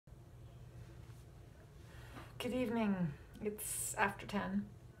Good evening. It's after 10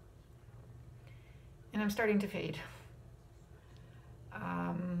 and I'm starting to fade.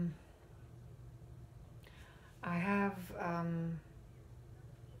 Um, I have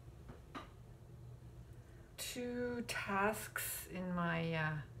two tasks in my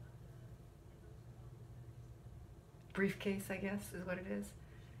briefcase, I guess is what it is.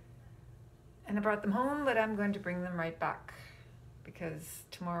 And I brought them home, but I'm going to bring them right back because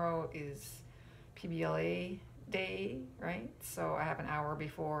tomorrow is PBLA day, right? So I have an hour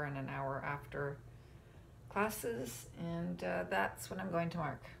before and an hour after classes, and that's when I'm going to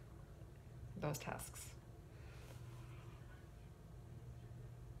mark those tasks.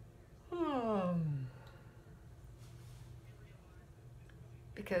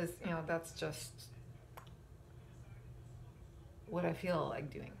 Because, that's just what I feel like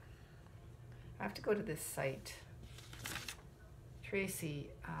doing. I have to go to this site. Tracy,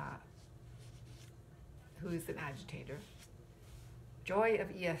 who's an agitator, Joy of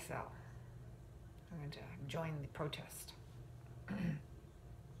ESL. I'm going to join the protest.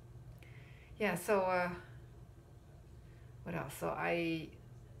 Yeah, so what else? So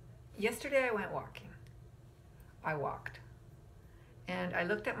yesterday I went walking. I walked. And I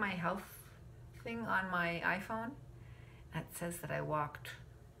looked at my health thing on my iPhone. That says that I walked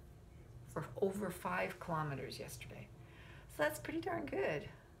for over 5 kilometers yesterday. So that's pretty darn good.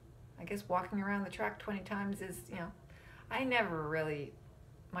 I guess walking around the track 20 times is, I never really,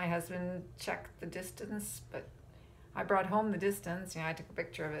 my husband checked the distance, but I brought home the distance. I took a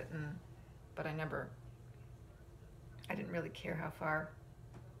picture of it, but I didn't really care how far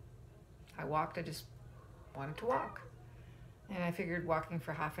I walked. I just wanted to walk. And I figured walking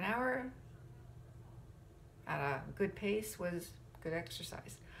for half an hour at a good pace was good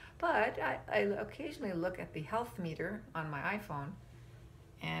exercise. But I occasionally look at the health meter on my iPhone,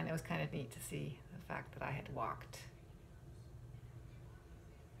 and it was kind of neat to see the fact that I had walked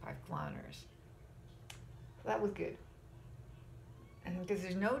 5 kilometers. So that was good. And because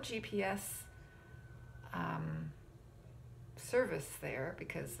there's no GPS service there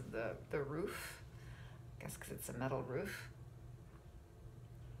because of the roof, I guess because it's a metal roof.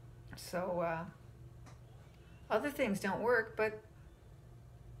 So other things don't work, but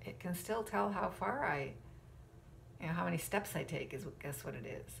it can still tell how far how many steps I take is guess what it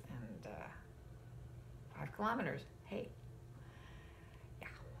is. And 5 kilometers, hey. Yeah.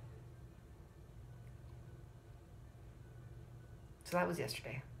 So that was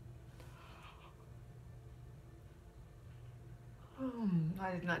yesterday.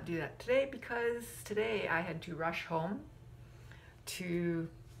 I did not do that today because today I had to rush home to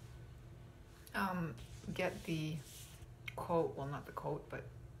get the quote, well, not the quote, but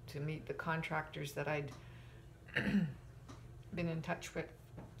to meet the contractors that I'd been in touch with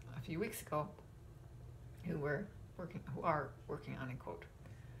a few weeks ago who are working on a quote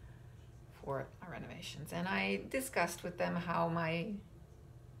for our renovations. And I discussed with them how my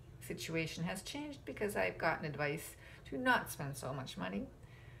situation has changed because I've gotten advice to not spend so much money.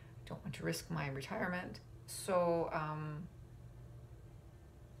 I don't want to risk my retirement. So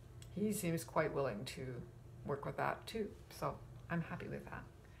he seems quite willing to work with that too. So I'm happy with that.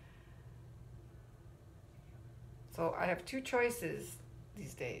 So I have 2 choices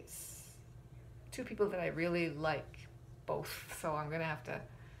these days. 2 people that I really like, both. So I'm gonna have to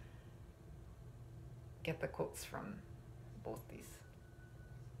get the quotes from both these.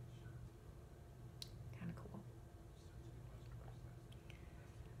 Kind of cool.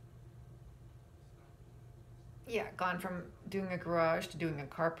 Yeah, gone from doing a garage to doing a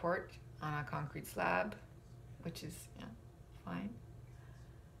carport on a concrete slab, which is fine.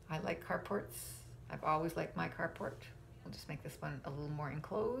 I like carports. I've always liked my carport. We'll just make this one a little more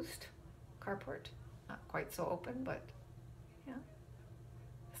enclosed carport. Not quite so open, but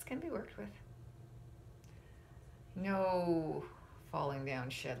this can be worked with. No falling down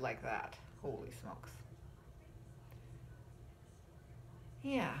shed like that. Holy smokes.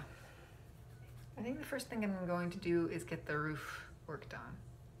 Yeah. I think the first thing I'm going to do is get the roof worked on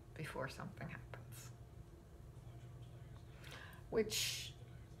before something happens. Which,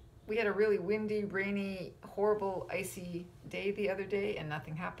 we had a really windy, rainy, horrible, icy day the other day and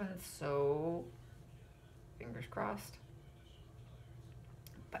nothing happened, so fingers crossed.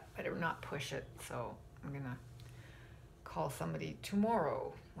 But better not push it, so I'm gonna call somebody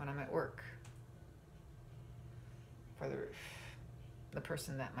tomorrow when I'm at work for the roof. The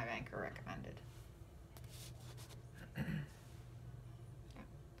person that my banker recommended.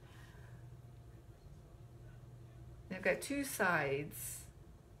 I've got 2 sides,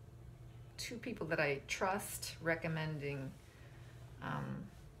 2 people that I trust recommending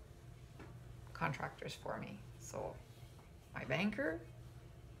contractors for me. So my banker,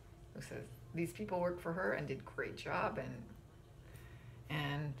 who says these people work for her and did a great job,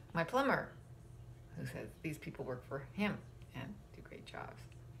 and my plumber, who says these people work for him and do great jobs.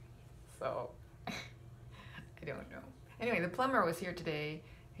 So I don't know. Anyway, the plumber was here today,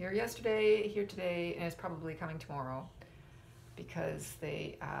 here yesterday, here today, and is probably coming tomorrow because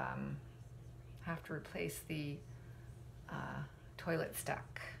they have to replace the toilet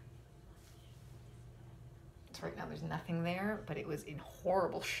stuck. So right now there's nothing there, but it was in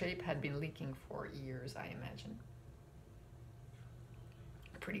horrible shape, had been leaking for years, I imagine.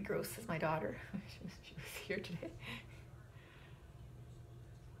 Pretty gross, says my daughter. She was here today.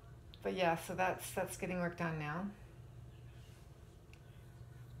 But yeah, so that's getting worked on now.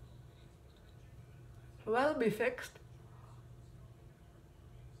 So that'll be fixed.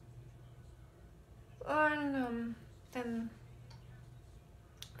 And then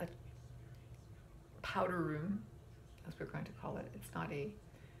the powder room, as we're going to call it. It's not a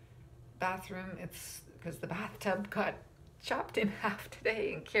bathroom, it's because the bathtub got chopped in half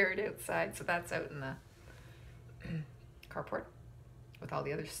today and carried outside, so that's out in the carport with all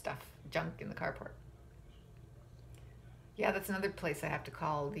the other stuff, junk in the carport. Yeah, that's another place I have to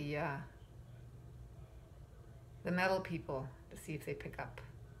call the metal people to see if they pick up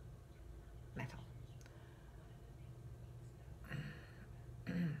metal.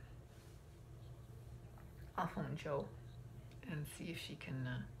 I'll phone Jo and see if she can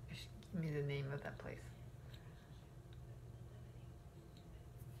give me the name of that place,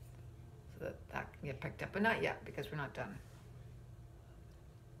 so that can get picked up, but not yet because we're not done.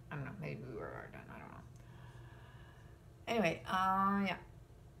 I don't know, maybe we are done, I don't know. Anyway, yeah,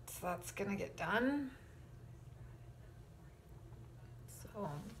 so that's gonna get done. So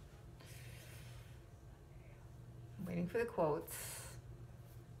I'm waiting for the quotes.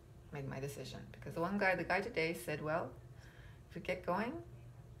 Made my decision because the guy today said, well, if we get going,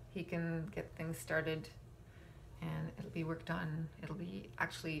 he can get things started and it'll be worked on. It'll be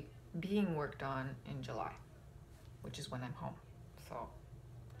actually being worked on in July, which is when I'm home. So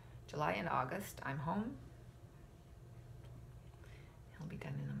July and August, I'm home. It'll be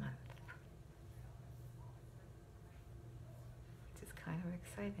done in a month, which is kind of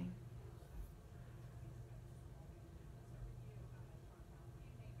exciting.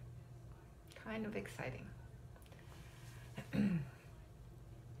 Kind of exciting.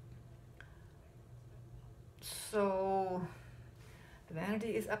 So the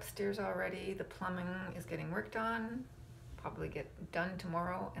vanity is upstairs already. The plumbing is getting worked on. Probably get done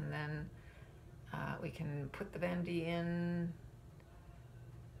tomorrow, and then we can put the vanity in,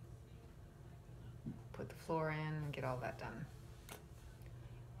 put the floor in, and get all that done.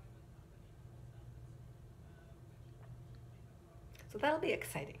 So that'll be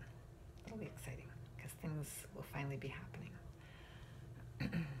exciting. It'll be exciting because things will finally be happening.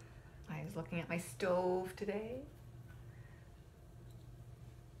 I was looking at my stove today.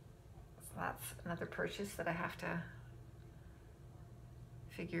 So that's another purchase that I have to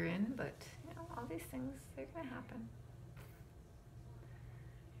figure in, but you know, all these things, they're gonna happen.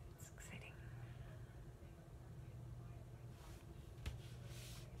 It's exciting.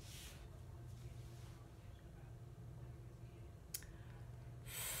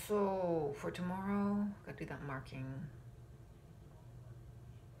 So for tomorrow, gotta do that marking.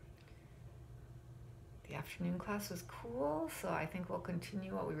 The afternoon class was cool, so I think we'll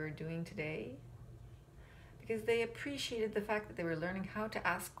continue what we were doing today because they appreciated the fact that they were learning how to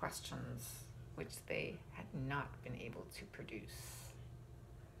ask questions, which they had not been able to produce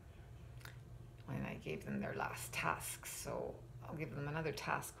when I gave them their last task. So I'll give them another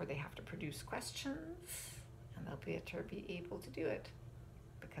task where they have to produce questions and they'll be able to do it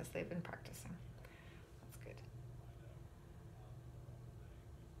because they've been practicing. That's good.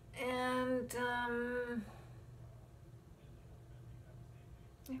 And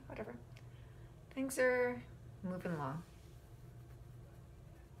yeah, whatever. Things are moving along.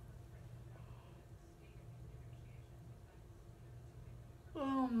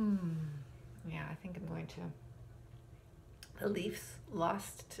 Yeah, I think I'm going to. The Leafs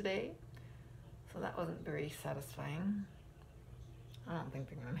lost today, so that wasn't very satisfying. I don't think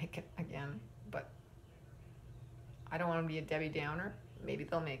they're going to make it again, but I don't want to be a Debbie Downer. Maybe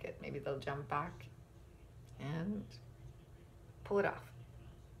they'll make it. Maybe they'll jump back and pull it off.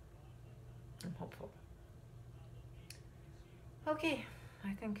 I'm hopeful. Okay,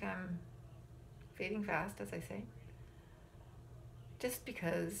 I think I'm fading fast, as I say. Just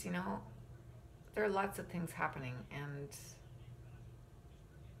because, you know, there are lots of things happening and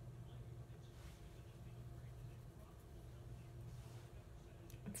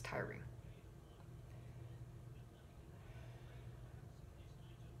it's tiring.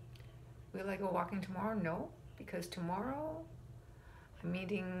 Will I go walking tomorrow? No, because tomorrow I'm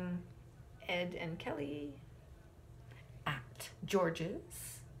meeting Ed and Kelly at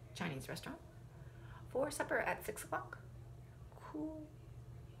George's Chinese restaurant for supper at 6 o'clock. Cool.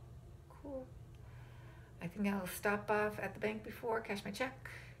 Cool. I think I'll stop off at the bank before, cash my check.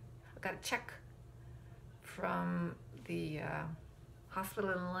 I got a check from the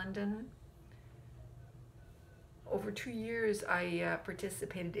hospital in London. Over 2 years, I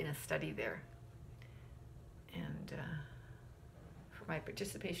participated in a study there. And for my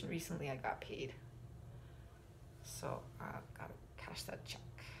participation recently, I got paid. So I've got to cash that check.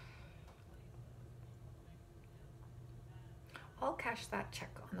 I'll cash that check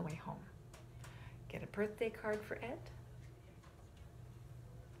on the way home. Get a birthday card for Ed.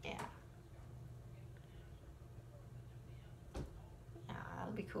 Yeah. Yeah,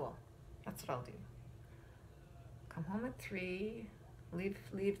 that'll be cool. That's what I'll do. Come home at 3,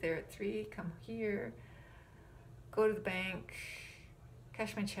 leave there at 3, come here, go to the bank,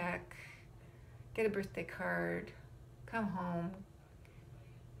 cash my check, get a birthday card, come home,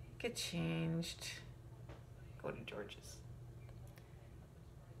 get changed, go to George's.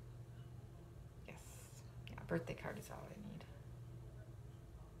 Yes, yeah, birthday card is all I need.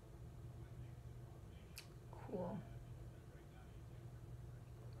 Cool.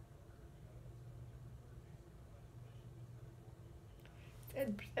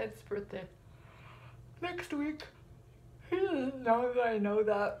 Ed's birthday next week. He doesn't know that I know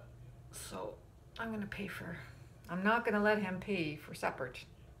that. So I'm not gonna let him pay for supper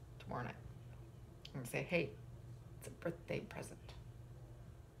tomorrow night. I'm gonna say, hey, it's a birthday present.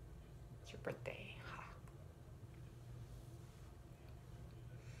 It's your birthday. Ha.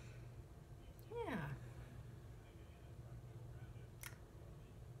 Yeah.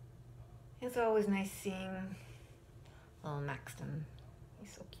 It's always nice seeing little Maxton.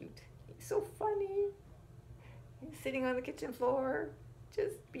 He's so cute. He's so funny. He's sitting on the kitchen floor,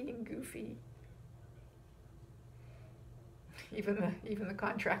 just being goofy. Even the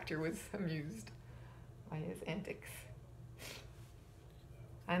contractor was amused by his antics.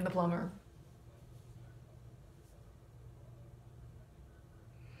 And the plumber.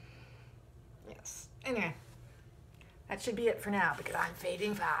 Yes. Anyway, that should be it for now because I'm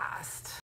fading fast.